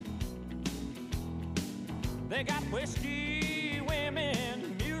They got whiskey,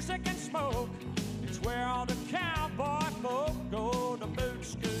 women, music, and smoke. It's where all the cowboy folk go to boot,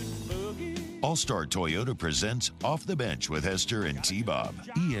 scoot, boogie. All-Star Toyota presents Off the Bench with Hester and T-Bob.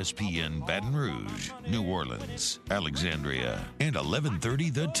 ESPN Baton Rouge, New Orleans, Alexandria, and 1130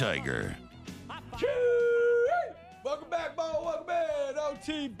 The Tiger. Welcome back, Bo. Welcome in.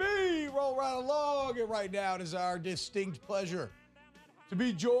 OTB. Roll right along. And right now it is our distinct pleasure to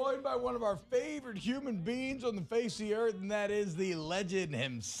be joined by one of our favorite human beings on the face of the earth, and that is the legend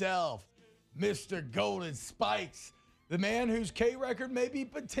himself, Mr. Golden Spikes, the man whose K record may be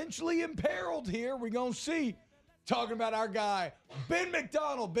potentially imperiled here. We're going to see. Talking about our guy, Ben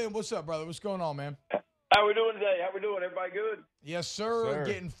McDonald. Ben, what's up, brother? What's going on, man? How we doing today? How we doing? Everybody good? Yes, sir.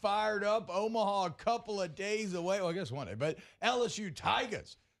 Getting fired up. Omaha a couple of days away. Well, I guess one day, but LSU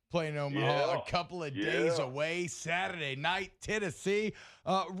Tigers playing Omaha a couple of days away. Saturday night, Tennessee.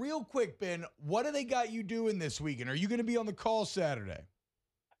 Real quick, Ben, what do they got you doing this weekend? Are you going to be on the call Saturday?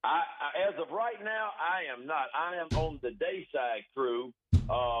 As of right now, I am not. I am on the day side crew,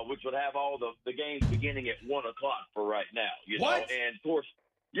 which would have all the games beginning at 1 o'clock for right now. You know, and of course,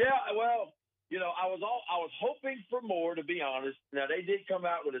 well, you know, I was hoping for more, to be honest. Now they did come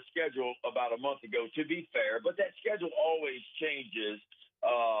out with a schedule about a month ago, to be fair, but that schedule always changes.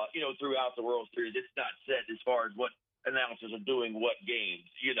 You know, throughout the World Series, it's not set as far as what announcers are doing, what games,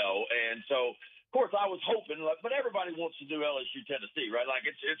 you know. And so, of course, I was hoping, but everybody wants to do LSU Tennessee, right? Like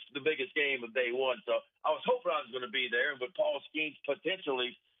it's the biggest game of day one. So I was hoping I was going to be there. And with Paul Skeens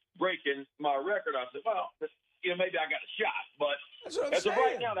potentially breaking my record, I said, well, you know, maybe I got a shot. But as of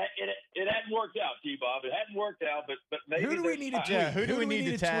right now, it hadn't worked out, T-Bob. It hadn't worked out, but maybe who do we need to tweet? Who do we need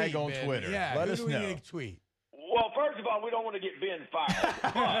to tag on Ben? Twitter? Yeah, Let us who do we know. need to tweet? Well, first of all, we don't want to get Ben fired.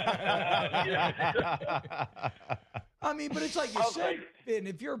 I mean, but it's like you said, Ben,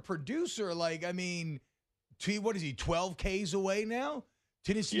 if you're a producer, like, I mean, what is he, 12 Ks away now?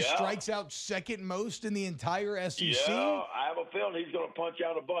 Tennessee strikes out second most in the entire SEC? Yeah, I have a feeling he's going to punch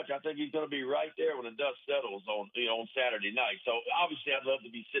out a bunch. I think he's going to be right there when the dust settles on Saturday night. So, obviously, I'd love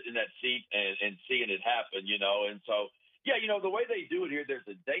to be sitting in that seat and seeing it happen, you know. And so, yeah, you know, the way they do it here, there's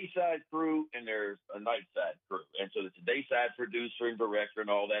a day-side crew and there's a night-side crew. And so it's a day-side producer and director and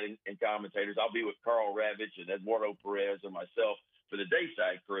all that and commentators. I'll be with Carl Ravitch and Eduardo Perez and myself for the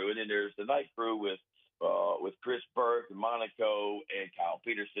day-side crew. And then there's the night crew with Chris Burke and Monaco and Kyle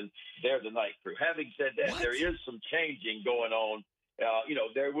Peterson. They're the night crew. Having said that, there is some changing going on. You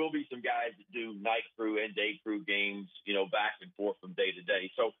know, there will be some guys that do night crew and day crew games, you know, back and forth from day to day.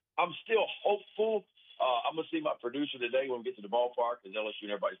 So I'm still hopeful. I'm going to see my producer today when we get to the ballpark because LSU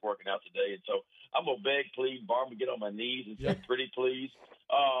and everybody's working out today. And so I'm going to beg, plead, barm, and get on my knees and say pretty please.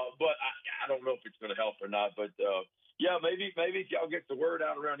 But I don't know if it's going to help or not. But, yeah, maybe if y'all get the word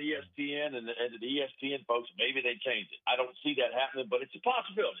out around ESPN and to the ESPN folks, maybe they change it. I don't see that happening, but it's a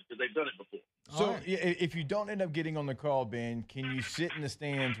possibility because they've done it before. So if you don't end up getting on the call, Ben, can you sit in the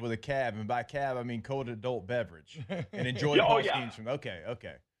stands with a cab? And by cab, I mean cold adult beverage and enjoy Paul Skeens from okay.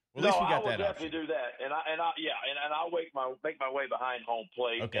 Well, at least we got that option. Definitely do that, and I'll make my way behind home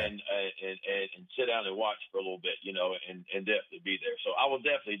plate and sit down and watch for a little bit, you know, and definitely be there. So I will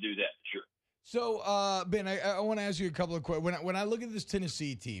definitely do that for sure. So, Ben, I want to ask you a couple of questions. When I look at this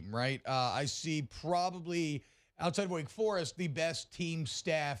Tennessee team, right, I see probably outside of Wake Forest the best team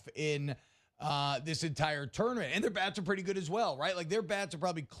staff in this entire tournament, and their bats are pretty good as well, right? Like their bats are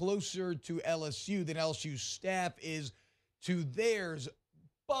probably closer to LSU than LSU's staff is to theirs.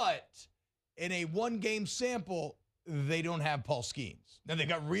 But in a one-game sample, they don't have Paul Skeens. Now, they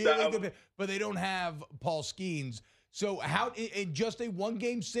got really good, but they don't have Paul Skeens. So how in just a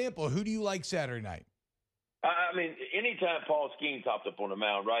one-game sample, who do you like Saturday night? I mean, anytime Paul Skeens hops up on the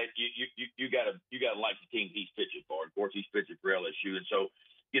mound, right, you gotta like the team he's pitching for. Of course, he's pitching for LSU. And so,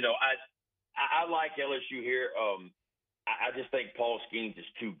 you know, I like LSU here. I just think Paul Skeens is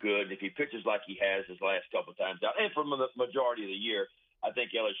too good. If he pitches like he has his last couple of times out, and for the majority of the year, I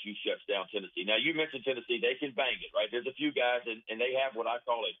think LSU shuts down Tennessee. Now, you mentioned Tennessee. They can bang it, right? There's a few guys, and they have what I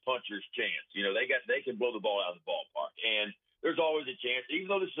call a puncher's chance. You know, they can blow the ball out of the ballpark. And there's always a chance, even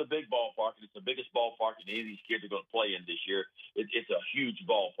though this is a big ballpark, and it's the biggest ballpark that any of these kids are going to play in this year, it's a huge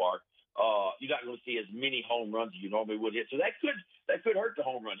ballpark. You're not going to see as many home runs as you normally would hit. So that could hurt the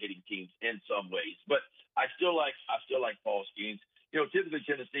home run hitting teams in some ways. But I still like Paul Skeens. You know, typically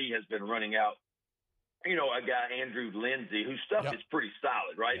Tennessee has been running out, you know, a guy, Andrew Lindsay, whose stuff is pretty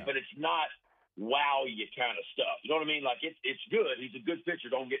solid, right? But it's not wow-you kind of stuff. You know what I mean? Like, it's good. He's a good pitcher,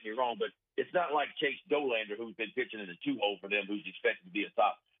 don't get me wrong, but it's not like Chase Dolander, who's been pitching in the 2-hole for them, who's expected to be a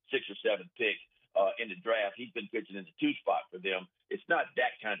top 6 or 7 pick in the draft. He's been pitching in the 2 spot for them. It's not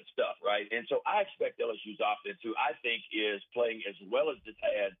that kind of stuff, right? And so I expect LSU's offense, who I think is playing as well as it's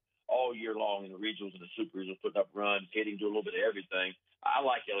had all year long in the regionals and the super regionals, putting up runs, hitting, doing a little bit of everything. I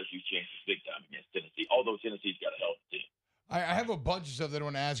like LSU's chances big time against Tennessee, although Tennessee's got a hell of a team. I have a bunch of stuff that I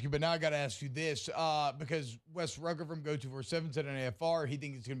want to ask you, but now I got to ask you this because Wes Rucker from Go247 said on AFR he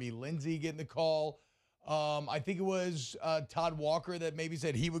thinks it's going to be Lindsey getting the call. I think it was Todd Walker that maybe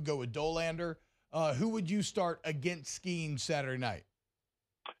said he would go with Dolander. Who would you start against Skeen Saturday night?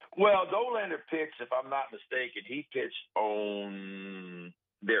 Well, Dolander pitched, if I'm not mistaken, he pitched on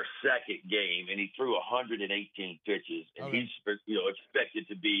their second game, and he threw 118 pitches, and he's expected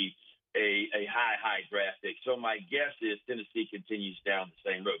to be a high draft pick. So my guess is Tennessee continues down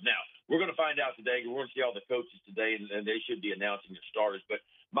the same road. Now, we're going to find out today. We're going to see all the coaches today, and they should be announcing their starters. But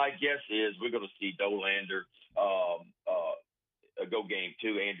my guess is we're going to see Dolander go game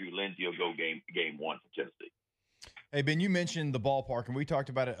 2. Andrew Lindsey will go game 1 for Tennessee. Hey, Ben, you mentioned the ballpark, and we talked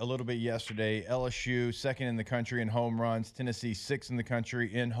about it a little bit yesterday. LSU, 2nd in the country in home runs. Tennessee, 6th in the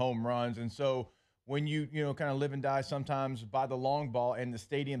country in home runs. And so when you kind of live and die sometimes by the long ball, and the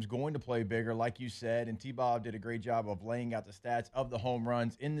stadium's going to play bigger, like you said, and T-Bob did a great job of laying out the stats of the home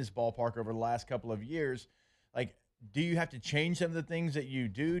runs in this ballpark over the last couple of years. Like, do you have to change some of the things that you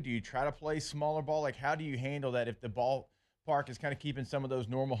do? Do you try to play smaller ball? Like, how do you handle that if the ballpark is kind of keeping some of those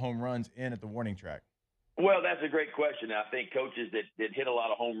normal home runs in at the warning track? Well, that's a great question. I think coaches that hit a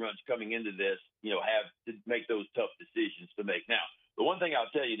lot of home runs coming into this, have to make those tough decisions to make. Now, the one thing I'll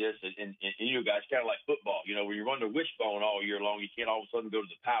tell you this, and you guys, kind of like football, when you're running a wishbone all year long, you can't all of a sudden go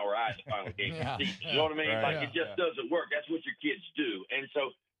to the power eye in the final game of the season. You know what I mean? Right, it just doesn't work. That's what your kids do. And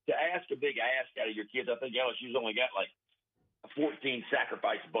so to ask a big ask out of your kids, I think LSU's only got like 14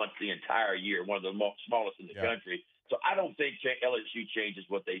 sacrifice bunts the entire year, one of the smallest in the country. So I don't think LSU changes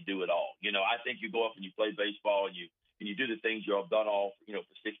what they do at all. I think you go up and you play baseball and you do the things you've done all,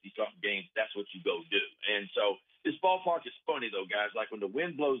 for 60-something games. That's what you go do. And so this ballpark is funny, though, guys. Like when the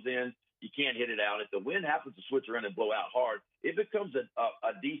wind blows in, you can't hit it out. If the wind happens to switch around and blow out hard, it becomes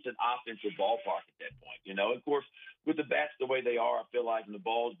a decent offensive ballpark at that point. Of course, with the bats the way they are, I feel like, and the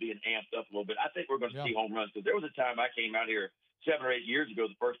ball's being amped up a little bit, I think we're going to see home runs. Because there was a time I came out here 7 or 8 years ago,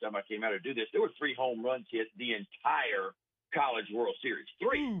 the first time I came out to do this, there were 3 home runs hit the entire College World Series.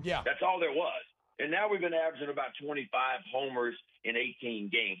 3. Yeah. That's all there was. And now we've been averaging about 25 homers in 18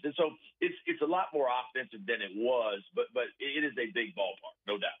 games. And so it's a lot more offensive than it was, but it is a big ballpark,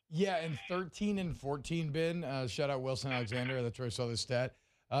 no doubt. Yeah, and 13 and 14, Ben, shout out Wilson Alexander, that's where I saw this stat.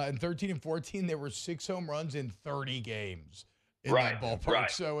 In 13 and 14, there were 6 home runs in 30 games in that ballpark.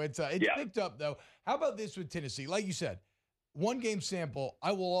 Right. So it's picked up, though. How about this with Tennessee? Like you said, 1 game sample,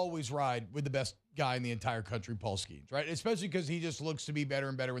 I will always ride with the best guy in the entire country, Paul Skeens, right? Especially because he just looks to be better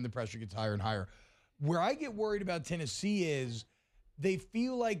and better when the pressure gets higher and higher. Where I get worried about Tennessee is they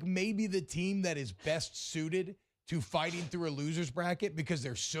feel like maybe the team that is best suited to fighting through a loser's bracket because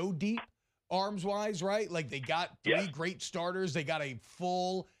they're so deep arms-wise, right? Like they got 3 great starters. They got a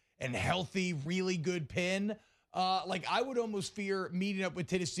full and healthy, really good pen. Like I would almost fear meeting up with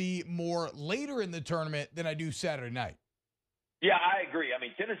Tennessee more later in the tournament than I do Saturday night. Yeah, I agree. I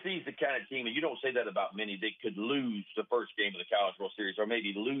mean, Tennessee's the kind of team, and you don't say that about many, they could lose the first game of the College World Series or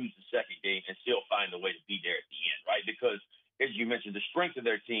maybe lose the second game and still find a way to be there at the end, right? Because, as you mentioned, the strength of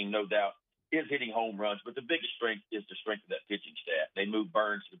their team, no doubt, is hitting home runs, but the biggest strength is the strength of that pitching staff. They moved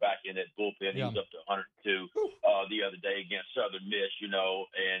Burns to the back end of that bullpen. He was up to 102 the other day against Southern Miss,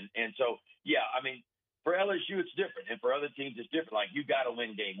 and so, yeah, I mean, for LSU, it's different, and for other teams, it's different. Like, you got to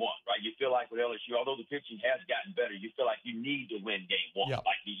win game 1, right? You feel like with LSU, although the pitching has gotten better, you feel like you need to win game 1. Yep.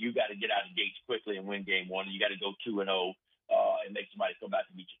 Like, you got to get out of the gates quickly and win game 1, and you got to go 2-0 and make somebody come back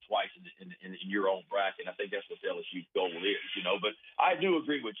and beat you twice in your own bracket. And I think that's what the LSU's goal is, But I do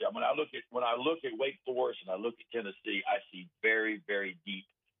agree with you. When I look at Wake Forest and I look at Tennessee, I see very, very deep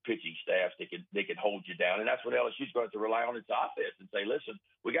pitching staffs they can hold you down, and that's what LSU's going to rely on its offense and say, listen,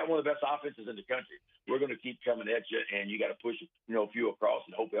 we got one of the best offenses in the country. We're going to keep coming at you, and you got to push a few across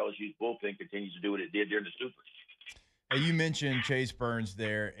and hope LSU's bullpen continues to do what it did during the Supers. Hey, you mentioned Chase Burns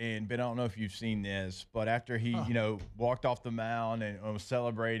there, and Ben, I don't know if you've seen this, but after he walked off the mound and was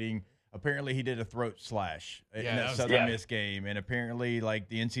celebrating, apparently he did a throat slash in that Southern Miss game, and apparently like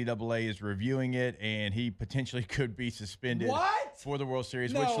the NCAA is reviewing it, and he potentially could be suspended for the World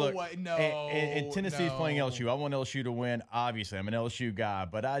Series. And Tennessee's playing LSU. I want LSU to win. Obviously, I'm an LSU guy,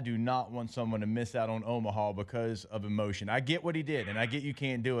 but I do not want someone to miss out on Omaha because of emotion. I get what he did, and I get you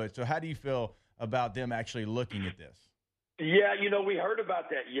can't do it. So how do you feel about them actually looking at this? Yeah, we heard about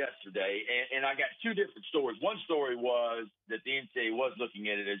that yesterday, and I got two different stories. One story was that the NCAA was looking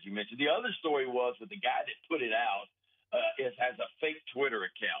at it, as you mentioned. The other story was with the guy that put it out has a fake Twitter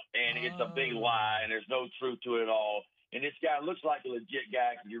account, and it's a big lie, and there's no truth to it at all. And this guy looks like a legit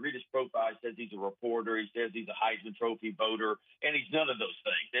guy. When you read his profile, he says he's a reporter. He says he's a Heisman Trophy voter, and he's none of those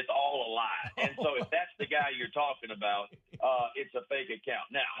things. It's all a lie. And so if that's the guy you're talking about, it's a fake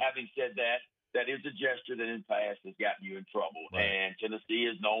account. Now, having said that, that is a gesture that in the past has gotten you in trouble. Right. And Tennessee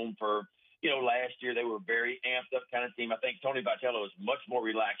is known for, last year they were a very amped up kind of team. I think Tony Vitello is much more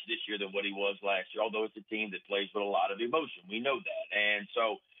relaxed this year than what he was last year, although it's a team that plays with a lot of emotion. We know that. And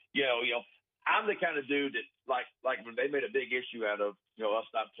so, I'm the kind of dude that like when they made a big issue out of, us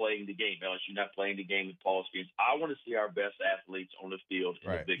not playing the game, LSU not playing the game with Paul Skeens. I want to see our best athletes on the field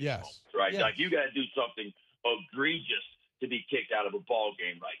in the big moments, right? Yes. Like you got to do something egregious to be kicked out of a ball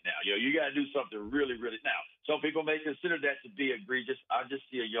game right now. You got to do something really, really. Now, some people may consider that to be egregious. I just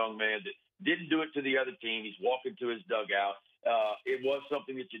see a young man that didn't do it to the other team. He's walking to his dugout. It was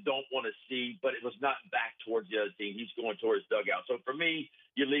something that you don't want to see, but it was not back towards the other team. He's going towards his dugout. So for me,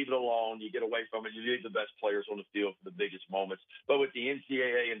 you leave it alone. You get away from it. You leave the best players on the field for the biggest moments. But with the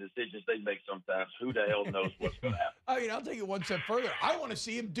NCAA and decisions they make sometimes, who the hell knows what's going to happen? I mean, I'll take it one step further. I want to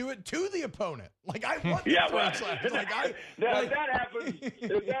see him do it to the opponent. Like, I want the right. Now, if that happens,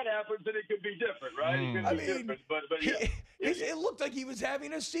 then it could be different, right? It could be different. But it looked like he was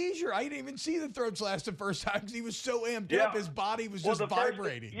having a seizure. I didn't even see the throat slash the first time because he was so amped up. His body was just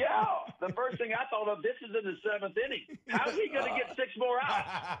vibrating. The first thing I thought of, this is in the seventh inning. How is he going to get 6 more outs?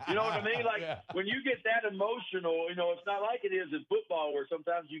 You know what I mean? Like, when you get that emotional, it's not like it is in football where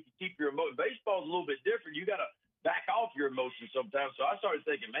sometimes you can keep your emotion. Baseball's a little bit different. You got to back off your emotions sometimes. So I started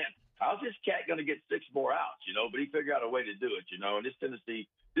thinking, man, how's this cat going to get 6 more outs? But he figured out a way to do it, And this Tennessee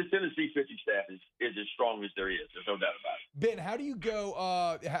pitching staff is as strong as there is. There's no doubt about it. Ben, how do you go?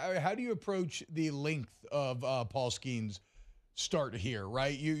 How do you approach the length of Paul Skeens' start here?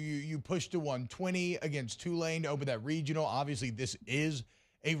 Right, you push to 120 against Tulane to open that regional. Obviously, this is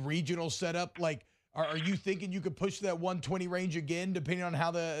a regional setup. Like, are you thinking you could push that 120 range again, depending on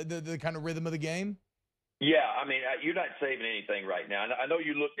how the kind of rhythm of the game? Yeah, I mean, you're not saving anything right now. I know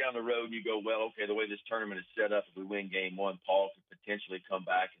you look down the road and you go, well, okay, the way this tournament is set up, if we win game 1, Paul could potentially come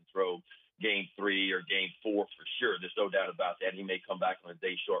back and throw game 3 or game 4 for sure. There's no doubt about that. He may come back on a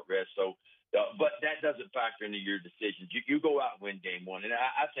day short rest. So, but that doesn't factor into your decisions. You go out and win game 1, and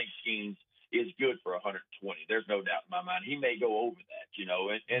I think Skeens is good for 120. There's no doubt in my mind. He may go over that,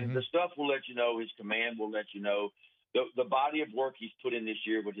 and the stuff will let you know. His command will let you know. The body of work he's put in this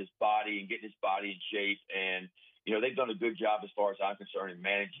year with his body and getting his body in shape. And, they've done a good job as far as I'm concerned in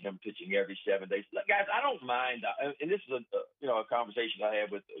managing him pitching every 7 days. Look, guys, I don't mind. And this is a conversation I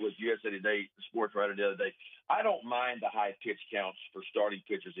had with USA Today, the sports writer the other day. I don't mind the high pitch counts for starting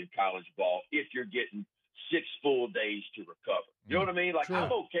pitchers in college ball if you're getting 6 full days to recover. You know what I mean? Like, I'm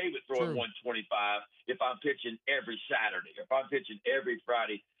okay with throwing 125 if I'm pitching every Saturday, if I'm pitching every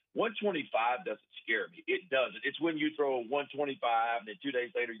Friday. 125 doesn't scare me. It doesn't. It's when you throw a 125 and then 2 days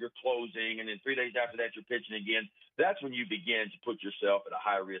later you're closing and then 3 days after that you're pitching again. That's when you begin to put yourself in a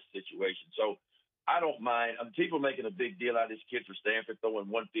high-risk situation. So I don't mind. People making a big deal out of this kid for Stanford throwing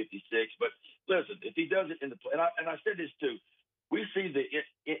 156. But listen, if he does it in the – and I said this too. We see the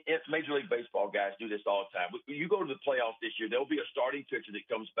Major League Baseball guys do this all the time. You go to the playoffs this year, there'll be a starting pitcher that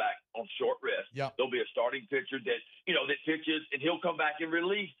comes back on short rest. Yep. There'll be a starting pitcher that pitches, and he'll come back in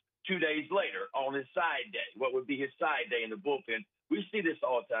relief 2 days later on his side day, what would be his side day in the bullpen. We see this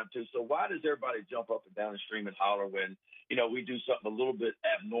all the time, too. So why does everybody jump up and down and scream and holler when, we do something a little bit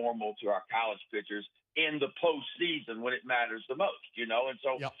abnormal to our college pitchers in the postseason when it matters the most, And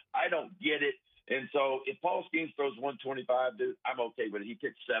so I don't get it. And so if Paul Skeens throws 125, dude, I'm okay with it. He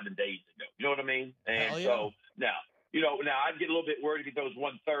pitched 7 days ago. You know what I mean? And so now I'd get a little bit worried if he throws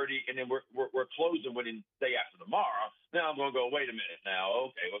 130 and then we're closing with him day after tomorrow. Now I'm going to go, wait a minute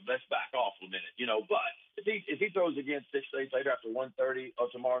now. Okay, well, let's back off a minute, But if he throws again 6 days later after 130 or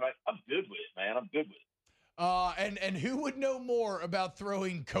tomorrow night, I'm good with it, man. I'm good with it. And who would know more about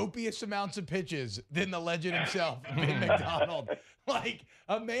throwing copious amounts of pitches than the legend himself, Ben McDonald? Like,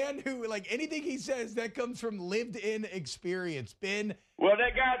 a man who, like, anything he says, that comes from lived-in experience. Ben. Well,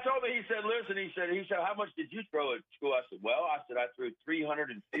 that guy told me, he said, listen, he said, how much did you throw at school? I said, I threw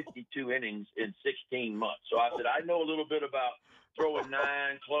 352 innings in 16 months. So I said, I know a little bit about throwing 9,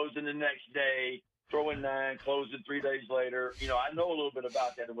 closing the next day, throwing 9, closing 3 days later. I know a little bit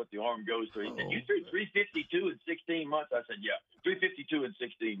about that and what the arm goes through. He said, you threw 352 in 16 months? I said, yeah, 352 in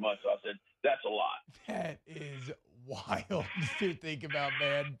 16 months. So I said, that's a lot. That is wild to think about,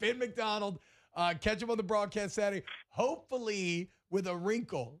 man. Ben McDonald, Catch him on the broadcast Saturday. Hopefully, with a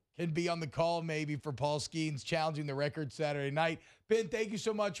wrinkle, can be on the call maybe for Paul Skeens challenging the record Saturday night. Ben, thank you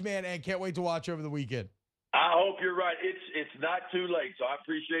so much, man, and can't wait to watch over the weekend. I hope you're right. It's not too late, so I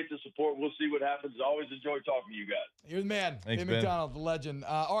appreciate the support. We'll see what happens. Always enjoy talking to you guys. You're the man. Thanks, Ben Ben. McDonald, the legend.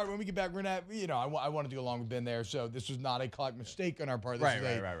 All right, when we get back, we're going to, I want to do along with Ben there, so this was not a clock mistake on our part. This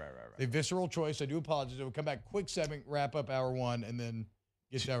is a visceral choice. I do apologize. We'll come back, quick segment, wrap up hour one, and then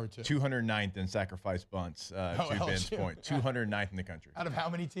get to hour two. 209th in sacrifice bunts, to Ben's point. 209th in the country. Out of how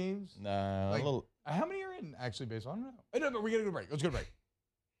many teams? A little. How many are in, actually, baseball? I don't know. No, we're going to go to break. Let's go to break.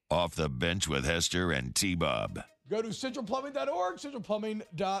 Off the Bench with Hester and T-Bob. Go to centralplumbing.org,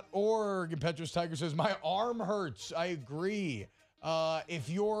 centralplumbing.org. And Petros Tiger says, my arm hurts. I agree.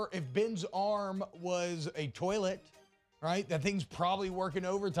 If Ben's arm was a toilet, right, that thing's probably working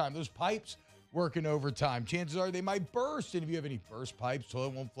overtime. Those pipes working overtime. Chances are they might burst. And if you have any burst pipes,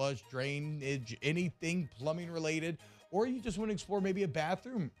 toilet won't flush, drainage, anything plumbing related, or you just want to explore maybe a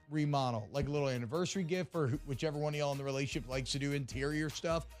bathroom remodel, like a little anniversary gift for whichever one of y'all in the relationship likes to do interior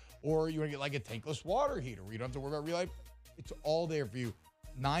stuff, or you want to get like a tankless water heater where you don't have to worry about relight. It's all there for you.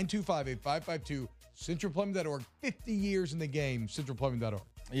 925-8552, centralplumbing.org. 50 years in the game, centralplumbing.org.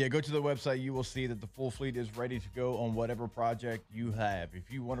 Yeah, go to the website. You will see that the full fleet is ready to go on whatever project you have.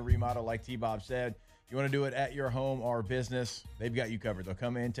 If you want to remodel, like T-Bob said, you want to do it at your home or business, they've got you covered. They'll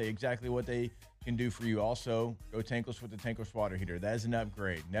come in, tell you exactly what they can do for you. Also, go tankless with the tankless water heater. That is an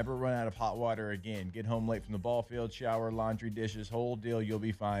upgrade. Never run out of hot water again. Get home late from the ball field, shower, laundry, dishes, whole deal. You'll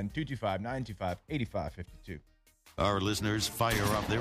be fine. 225-925-8552. Our listeners fire off their